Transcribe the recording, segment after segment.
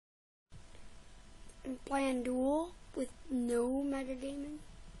playing dual with no mega gaming.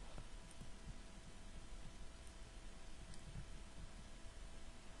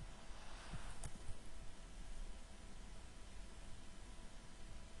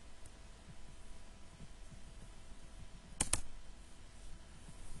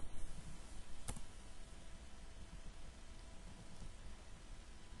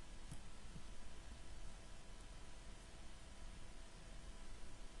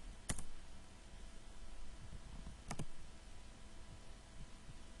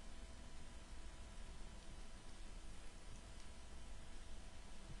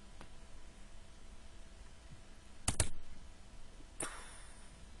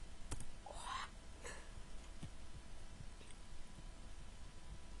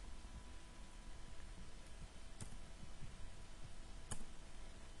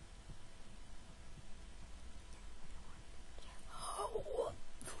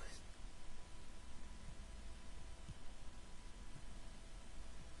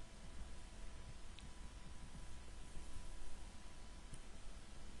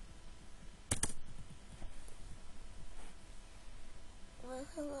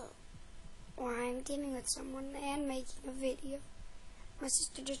 Hello. Or I'm dealing with someone and making a video. My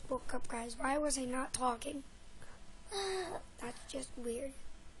sister just woke up, guys. Why was I not talking? That's just weird.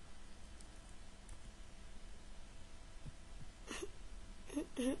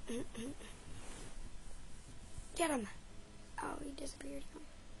 Get him. Oh, he disappeared.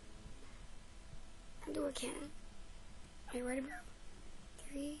 I'll do a cannon. Are you ready, bro?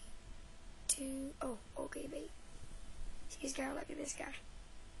 3, 2, oh, okay, babe. See this guy? Look at this guy.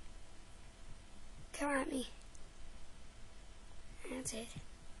 Come at me. That's it.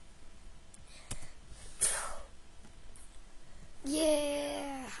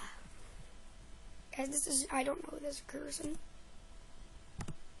 Yeah. Guys, this is, I don't know this person.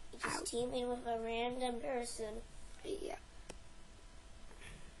 Just teaming with a random person. Yeah.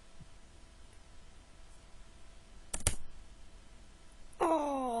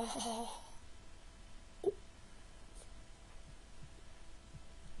 Oh.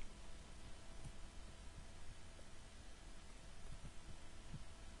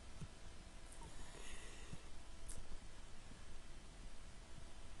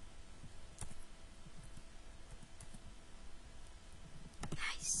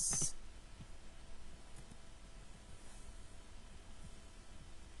 Nice.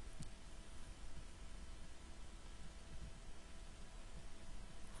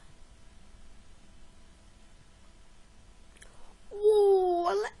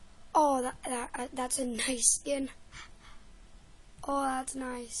 Whoa. Oh, that's a nice skin. Oh, that's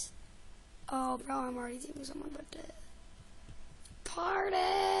nice. Oh, bro, I'm already teaming someone, but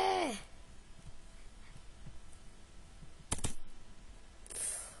party.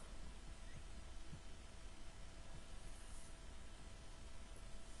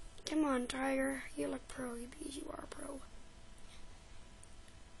 Come on, Tiger. You look pro. You are pro.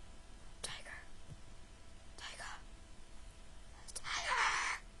 Tiger. Tiger.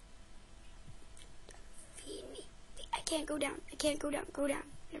 Tiger. Feed me. I can't go down. I can't go down. Go down.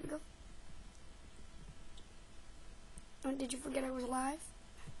 There we go. Oh, did you forget I was alive?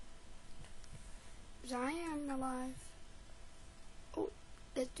 Because I am alive. Oh,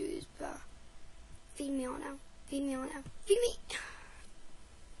 let's do this. Feed me all now. Feed me all now. Feed me.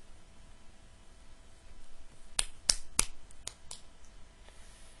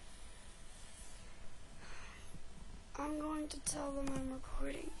 I'm going to tell them I'm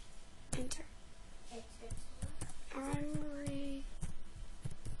recording. Enter. I'm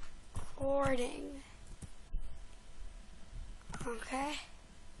recording. Okay.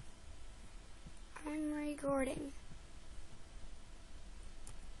 I'm recording.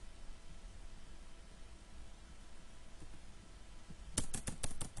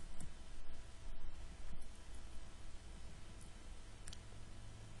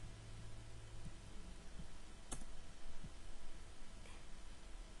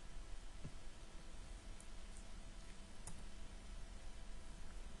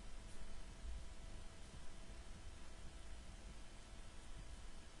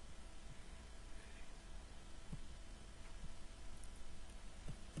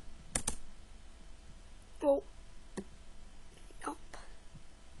 Oh. Nope.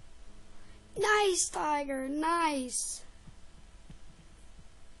 Nice, Tiger. Nice.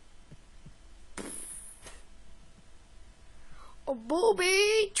 A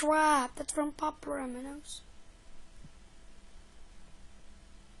booby trap. That's from Papa Domino's.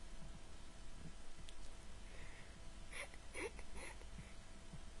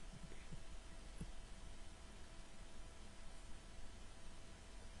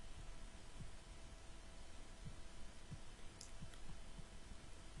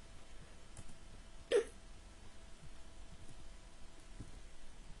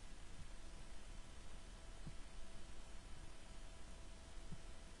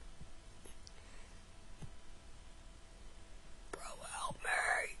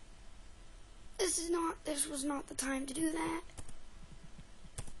 was not the time to do that.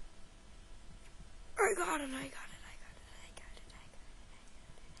 I got it, I got it, I got it, I got it, I got it,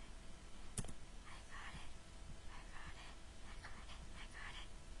 I got it, I got it, I got it, I got it, I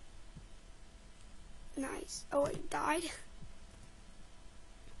got it. Nice. Oh, it died.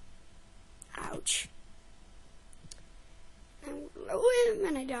 Ouch. I blow him,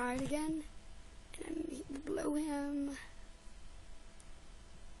 and I died again. And I blow him.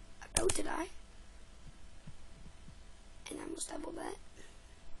 About to die. And I almost double that.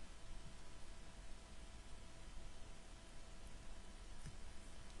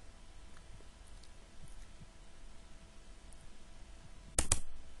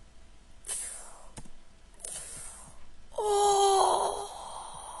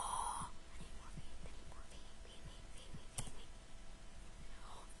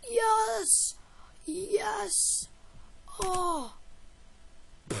 Yes! Yes! Oh!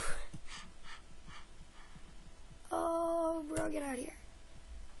 Oh, bro, get out of here.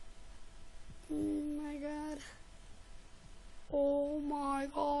 Oh my god. Oh my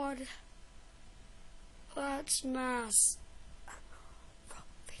god. That's nice. Bro,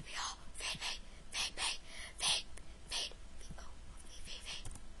 feed me all. Feed me. Feed me. Feed. Feed. Feed. Oh, feed, feed, feed.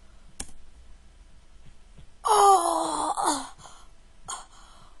 Oh!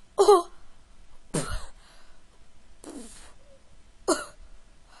 Oh! I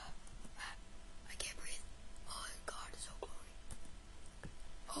can't breathe. Oh my god, it's so glory.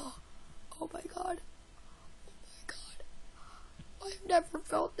 Oh my god. Oh my god. I've never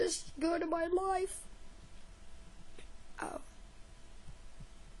felt this good in my life. Oh.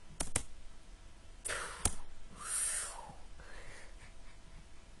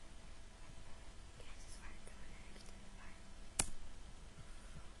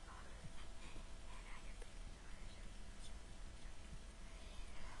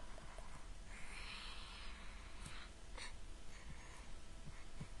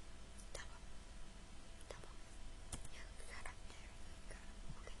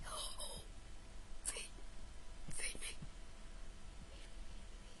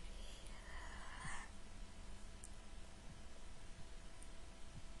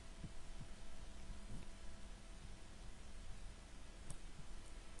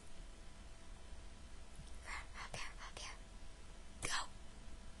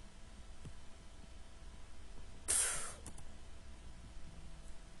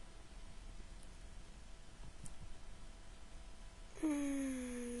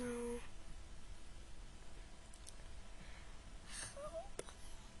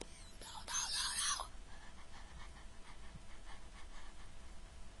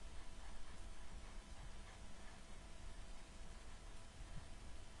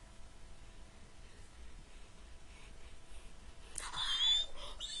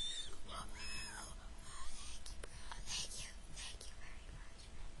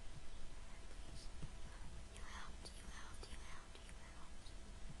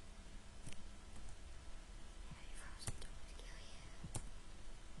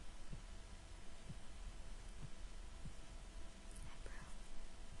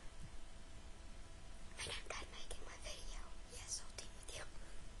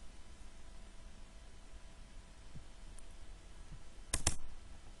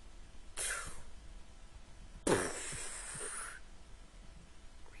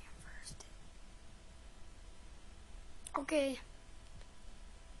 Okay,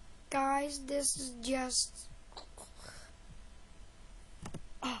 guys, this is just...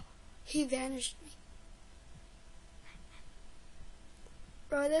 Oh, he vanished me.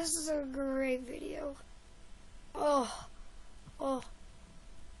 Bro, this is a great video. Oh.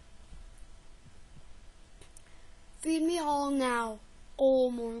 Feed me all now. Oh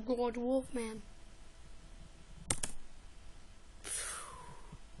my god, Wolfman.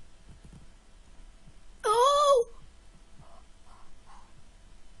 Oh!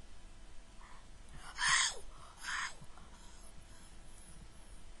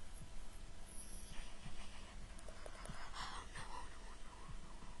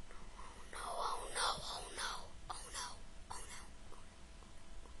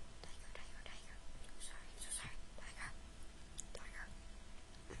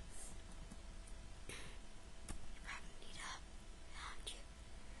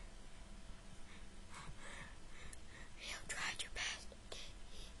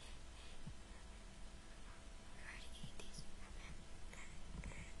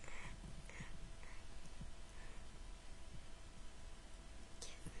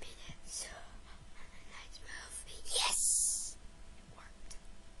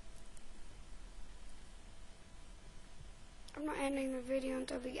 I'm not ending the video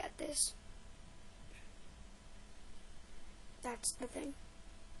until we get this. That's the thing.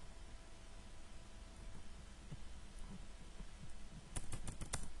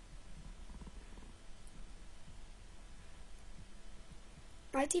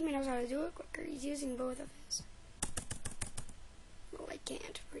 My teammate knows how to do it quicker. He's using both of his. Well, I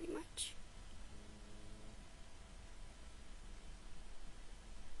can't, pretty much.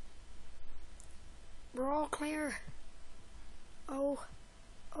 We're all clear. Oh.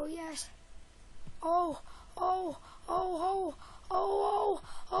 Oh, yes. Oh. Oh. Oh. Oh. Oh.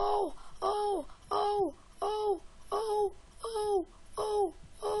 Oh. Oh. Oh. Oh. Oh. Oh. Oh.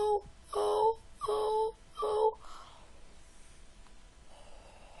 Oh. Oh. Oh. Oh.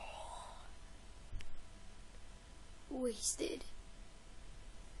 Wasted.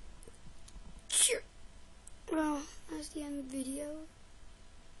 Sure. Well, that's the end of the video.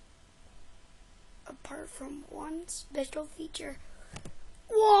 Apart from one special feature.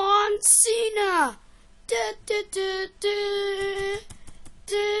 John Cena! Da, da, da, da.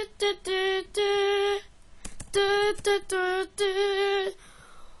 Da, da, da, da. Da, da, da, da.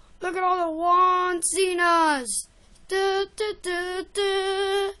 Look at all the John Cenas! Da, da, da,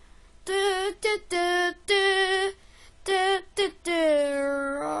 da. Da, da, da, da. Da, da, da.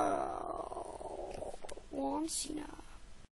 John Cena.